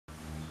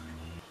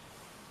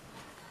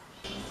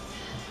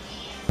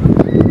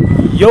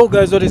Yo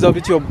guys, what is up?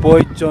 It's your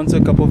boy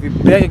Johnson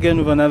Kapofi back again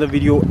with another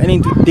video, and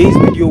in today's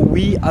video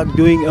we are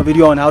doing a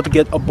video on how to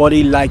get a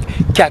body like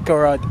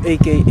Kakarot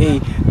aka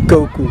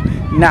Goku.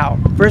 Now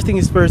first thing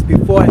is first,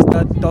 before I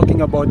start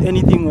talking about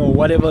anything or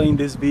whatever in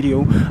this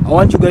video, I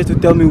want you guys to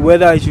tell me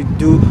whether I should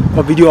do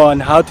a video on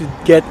how to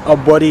get a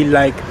body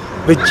like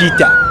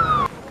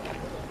Vegeta.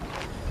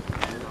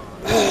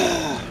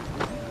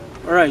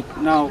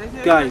 Alright, now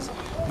guys,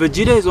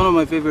 Vegeta is one of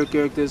my favorite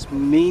characters,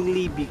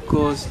 mainly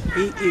because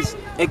he is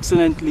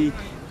excellently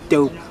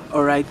dope.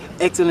 Alright,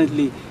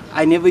 excellently.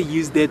 I never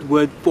use that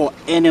word for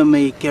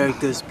anime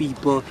characters,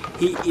 people.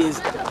 He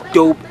is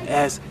dope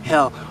as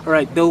hell.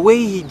 Alright, the way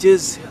he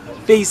just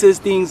faces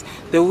things,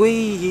 the way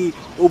he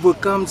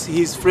overcomes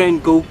his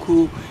friend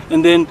Goku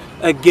and then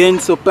again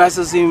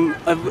surpasses him.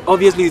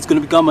 Obviously it's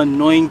going to become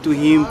annoying to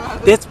him.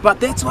 That's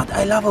what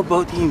I love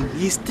about him.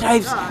 He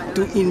strives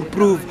to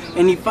improve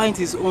and he finds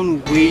his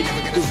own way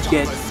to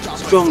get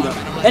stronger.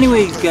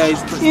 Anyways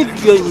guys,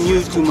 if you're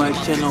new to my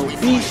channel,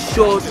 be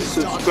sure to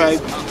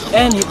subscribe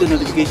and hit the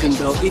notification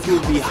bell. It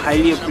will be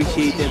highly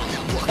appreciated.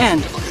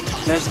 And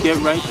let's get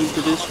right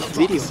into this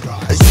video.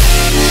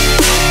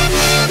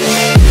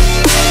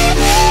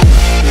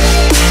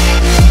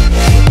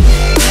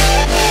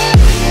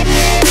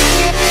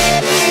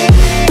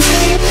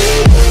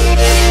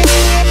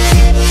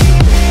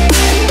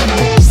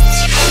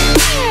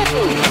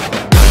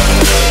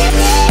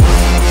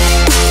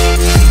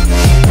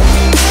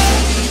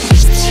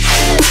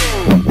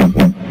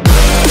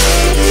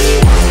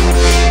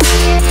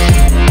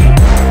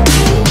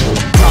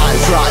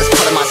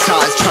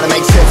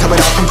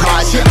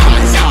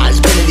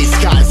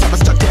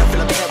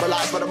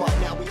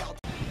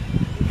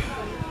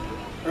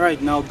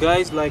 Alright, now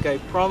guys, like I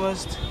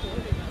promised,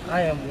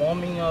 I am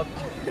warming up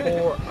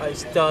before I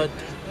start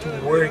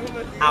to work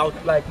out,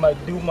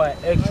 do my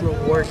actual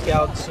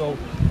workout. So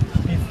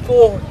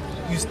before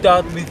you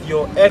start with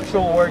your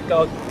actual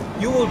workout,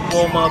 you would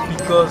warm up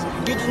because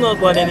you do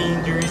not want any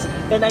injuries,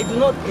 and I do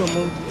not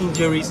promote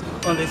injuries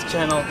on this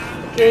channel.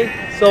 Okay,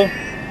 so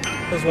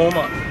let's warm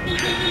up.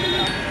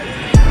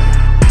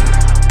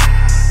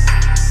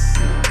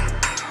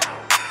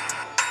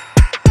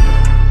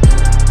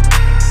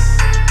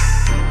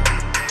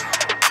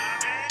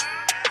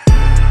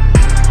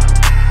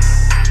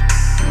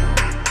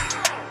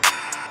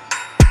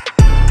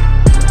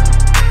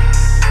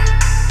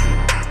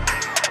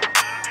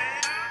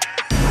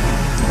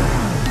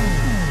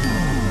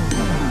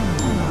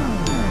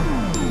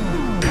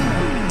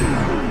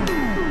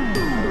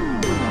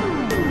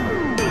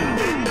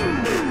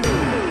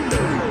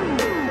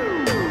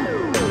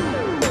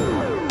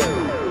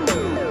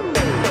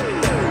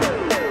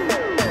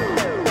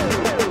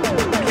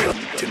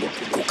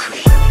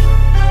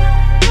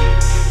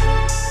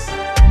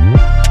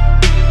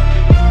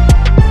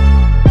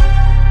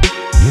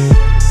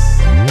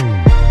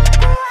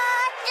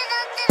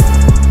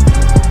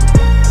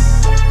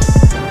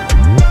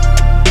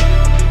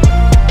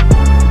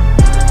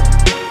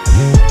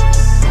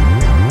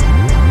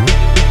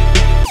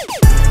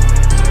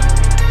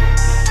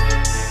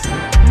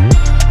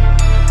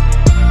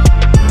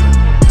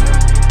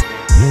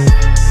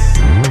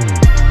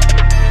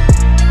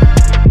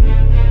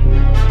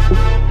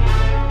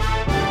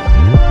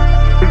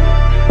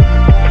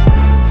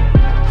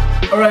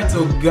 Alright,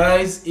 so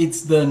guys,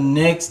 it's the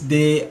next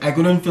day. I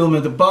couldn't film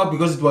at the park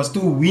because it was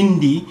too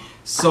windy.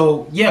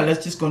 So yeah,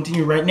 let's just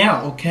continue right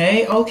now.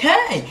 Okay.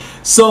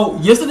 So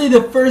yesterday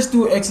the first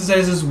two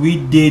exercises we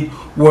did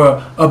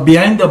were a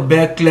behind the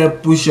back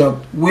clap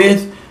push-up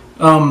with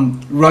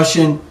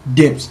Russian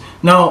dips.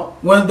 Now,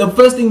 the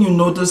first thing you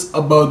notice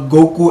about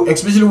Goku,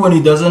 especially when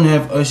he doesn't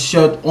have a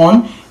shirt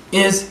on,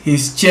 is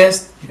his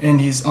chest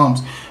and his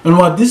arms. And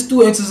what these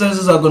two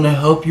exercises are going to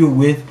help you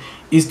with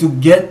is to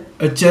get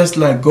a chest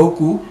like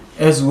Goku,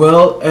 as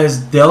well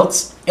as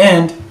delts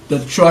and the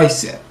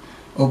tricep.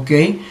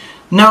 Okay,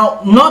 now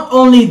not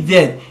only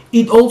that,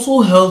 it also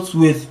helps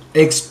with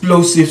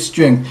explosive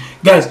strength.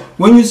 Guys,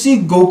 when you see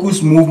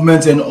Goku's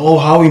movements and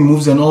how he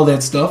moves and all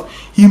that stuff,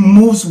 he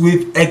moves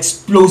with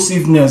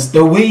explosiveness.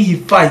 The way he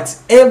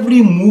fights,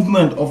 every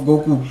movement of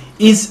Goku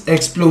is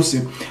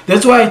explosive.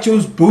 That's why I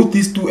chose both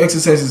these two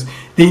exercises.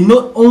 They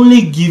not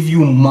only give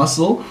you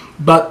muscle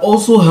but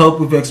also help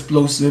with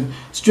explosive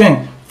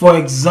strength. For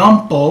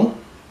example,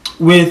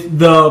 with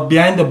the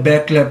behind the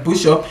back clap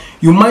push-up,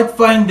 you might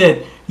find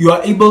that you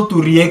are able to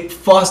react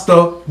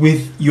faster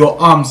with your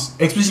arms,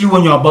 especially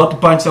when you're about to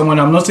punch someone.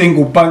 I'm not saying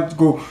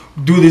go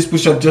do this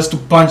push-up just to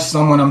punch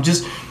someone. I'm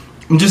just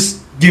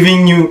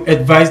giving you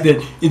advice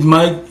that it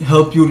might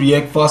help you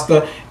react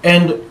faster.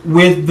 And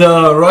with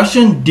the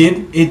Russian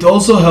dip, it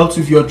also helps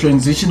with your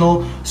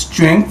transitional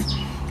strength,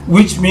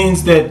 which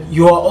means that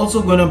you are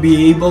also going to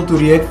be able to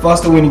react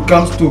faster when it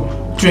comes to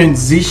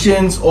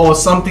transitions or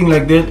something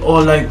like that,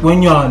 or like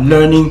when you are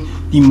learning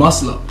the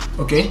muscle up.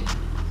 Okay.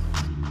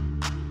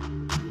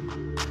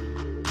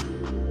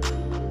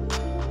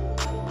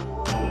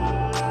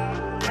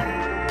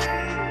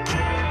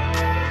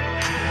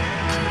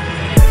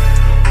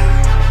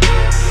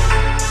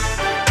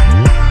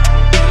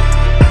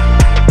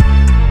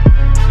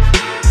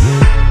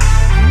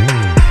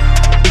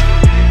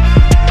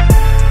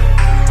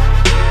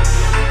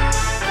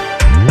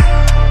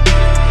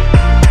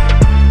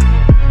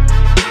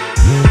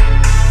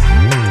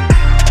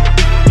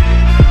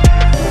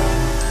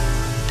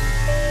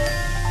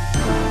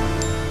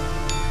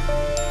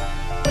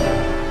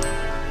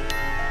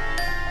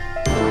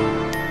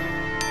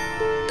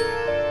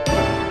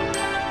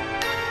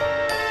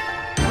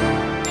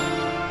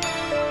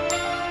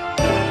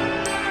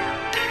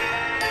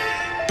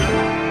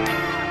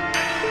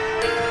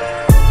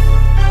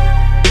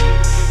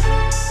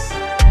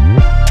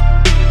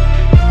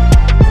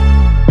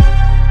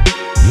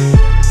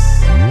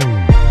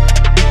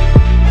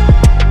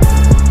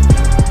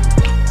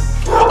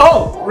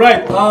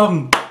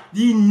 right,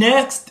 the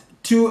next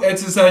two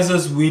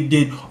exercises we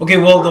did, okay,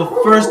 well, the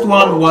first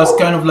one was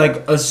kind of like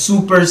a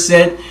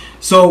superset.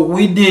 So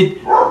we did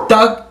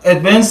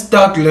advanced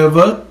tuck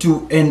lever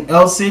to an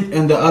L sit,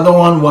 and the other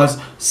one was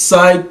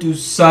side to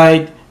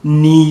side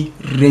knee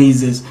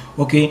raises.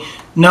 Okay,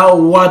 now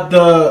what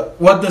the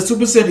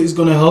superset is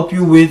going to help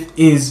you with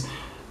is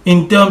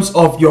in terms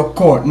of your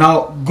core.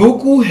 Now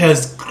Goku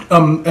has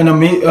an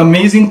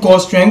amazing core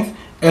strength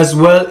as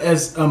well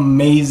as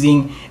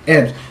amazing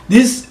abs.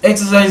 This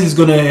exercise is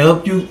going to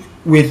help you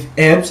with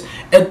abs.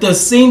 At the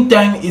same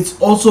time, it's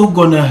also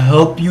going to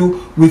help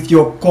you with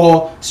your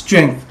core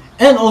strength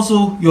and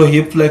also your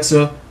hip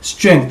flexor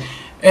strength.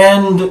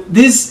 And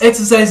this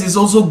exercise is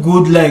also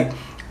good, like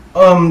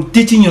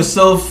teaching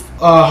yourself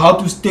how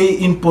to stay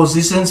in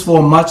positions for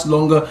a much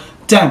longer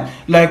time.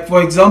 Like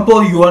for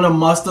example, you want to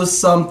master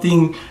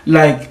something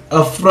like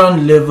a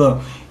front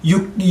lever.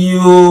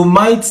 You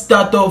might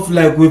start off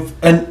like with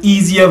an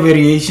easier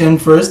variation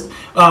first.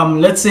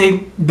 Let's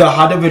say the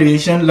harder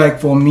variation, like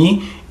for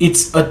me,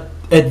 it's a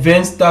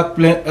advanced tuck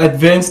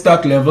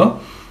lever,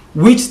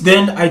 which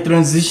then I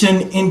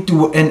transition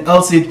into an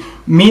L sit,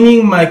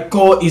 meaning my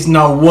core is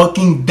now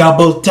working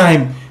double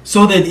time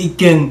so that it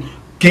can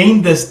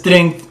gain the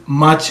strength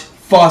much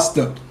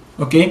faster.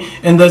 Okay,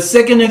 and the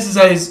second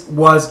exercise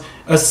was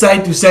a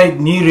side to side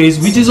knee raise,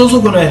 which is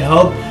also going to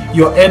help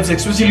your abs,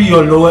 especially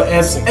your lower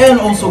abs, and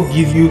also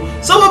give you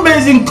some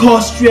amazing core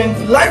strength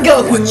like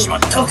Goku.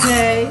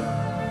 Okay,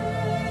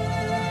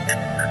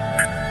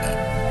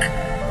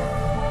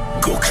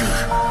 Goku,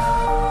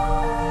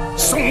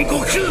 Son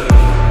Goku.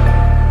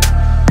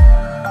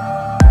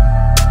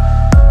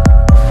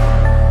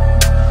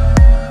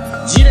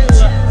 Jiren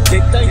は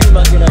絶対に負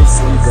けない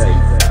存在。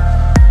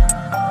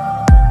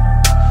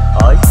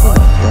相手は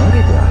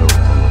誰であろうと。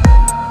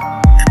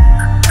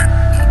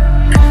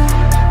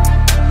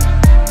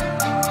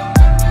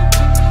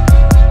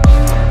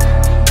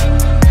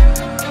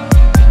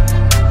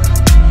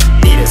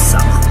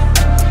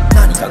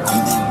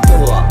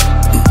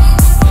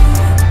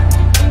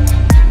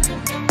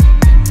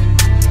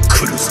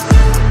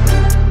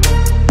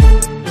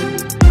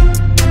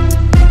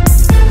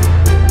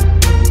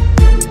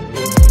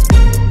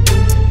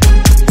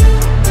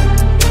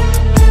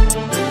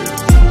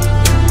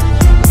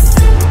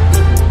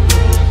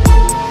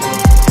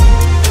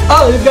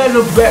You guys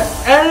are back.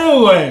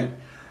 Anyway,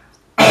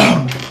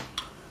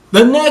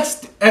 the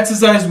next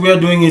exercise we are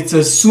doing, it's a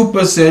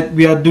superset.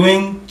 We are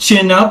doing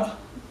chin up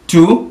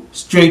to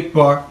straight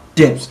bar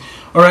dips.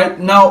 All right,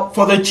 now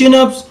for the chin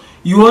ups,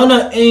 you want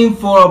to aim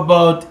for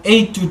about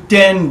 8 to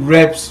 10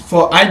 reps.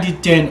 For I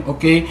did 10,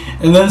 okay,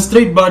 and then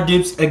straight bar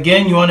dips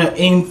again, you want to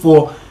aim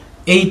for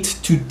 8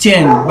 to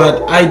 10,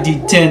 but I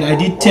did 10. I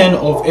did 10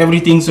 of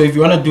everything. So if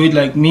you want to do it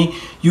like me,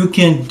 you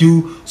can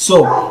do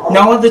so.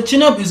 Now what the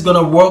chin up is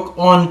gonna work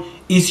on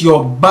is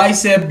your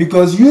bicep,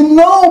 because you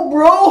know,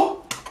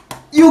 bro,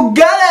 you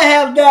gotta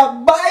have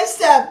that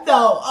bicep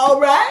though.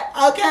 All right,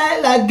 okay,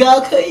 like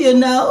Goku, you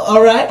know.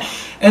 All right,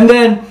 and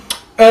then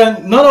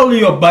not only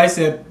your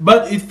bicep,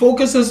 but it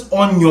focuses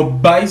on your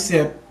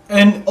bicep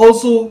and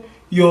also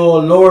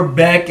your lower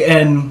back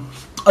and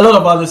a lot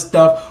of other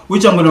stuff,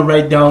 which I'm gonna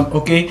write down.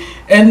 Okay,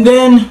 and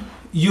then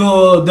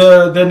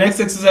the next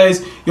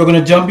exercise you're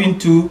gonna jump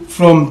into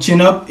from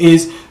chin up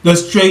is the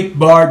straight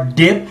bar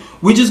dip,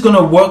 which is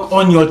gonna work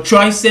on your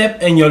tricep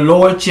and your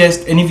lower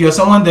chest. And if you're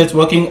someone that's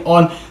working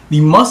on the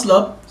muscle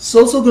up, it's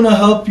also gonna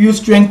help you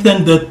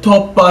strengthen the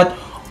top part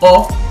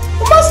of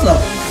the muscle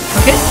up.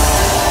 Okay.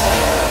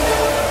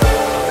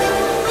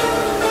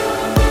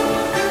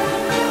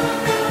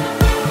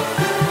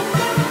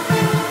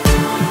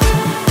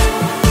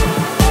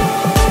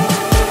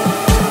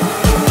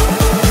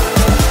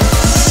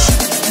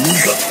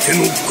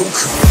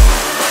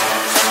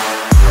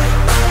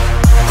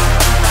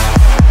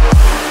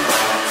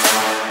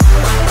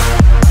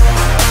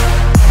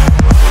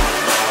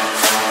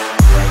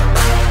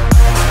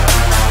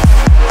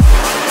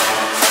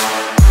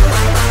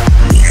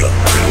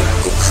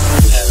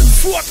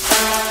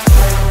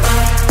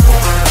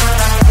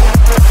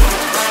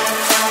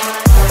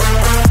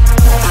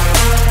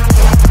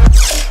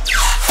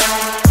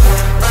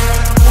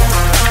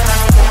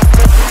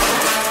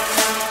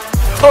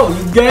 Oh,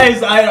 you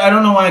guys, I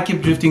don't know why I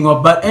keep drifting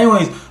off, but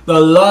anyways, the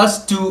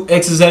last two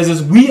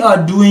exercises we are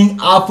doing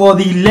are for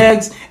the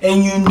legs,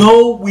 and you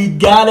know we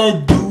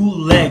gotta do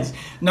legs.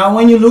 Now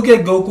when you look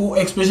at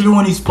Goku, especially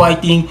when he's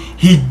fighting,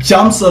 he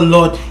jumps a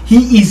lot.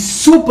 He is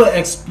super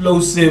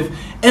explosive,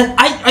 and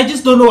I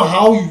just don't know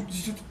how you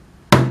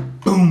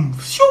boom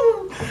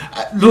shoo.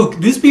 Look,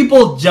 these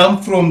people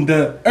jump from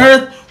the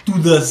earth to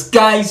the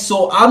sky,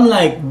 so I'm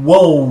like,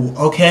 whoa,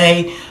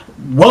 okay.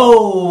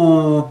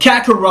 Whoa,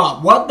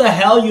 Kakarot, what the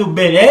hell you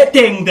been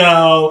eating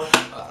though?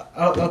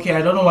 Okay,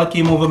 I don't know what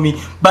came over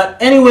me, but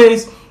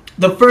anyways,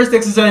 the first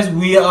exercise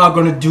we are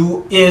gonna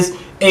do is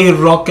a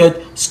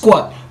rocket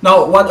squat.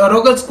 Now what a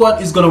rocket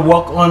squat is gonna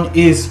work on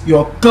is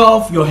your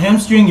calf, your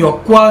hamstring, your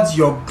quads,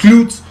 your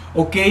glutes.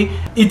 Okay,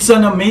 it's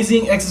an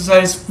amazing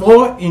exercise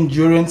for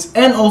endurance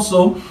and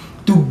also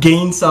to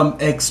gain some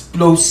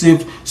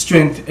explosive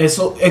strength,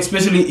 so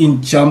especially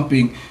in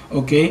jumping.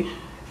 Okay,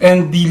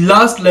 and the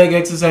last leg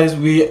exercise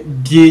we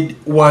did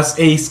was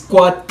a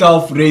squat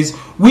calf raise,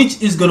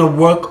 which is gonna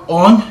work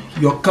on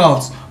your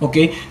calves.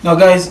 Okay, now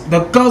guys,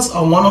 the calves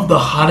are one of the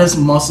hardest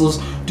muscles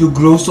to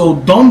grow, so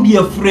don't be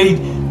afraid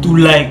to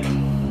like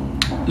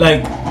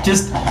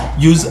just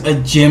use a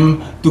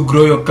gym to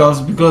grow your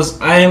calves, because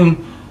I'm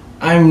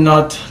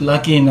not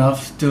lucky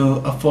enough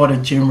to afford a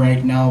gym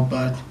right now,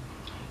 but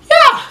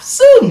yeah,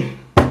 soon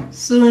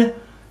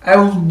I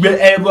will be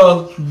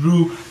able to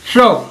do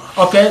so.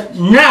 Okay,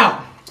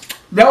 now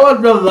that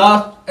was the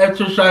last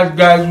exercise,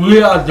 guys.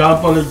 We are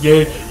done for the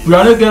day. If you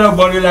want to get a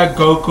body like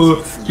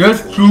Goku,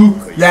 just do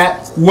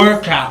that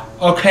workout.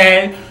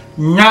 Okay,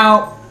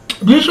 now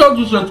be sure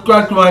to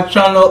subscribe to my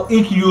channel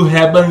if you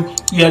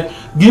haven't yet.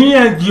 Give me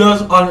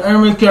ideas on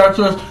anime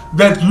characters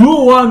that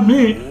you want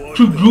me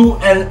to do,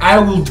 and I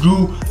will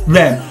do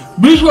them.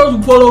 Be sure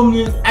to follow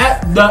me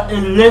at the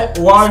Elite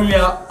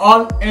Warrior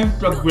on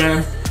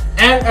Instagram.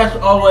 And as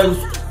always,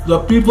 the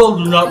people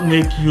do not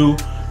make you,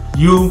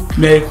 you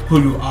make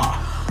who you are.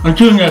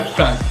 Until next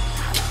time.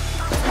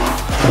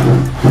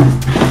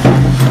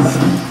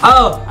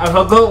 Oh, I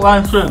forgot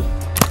one thing.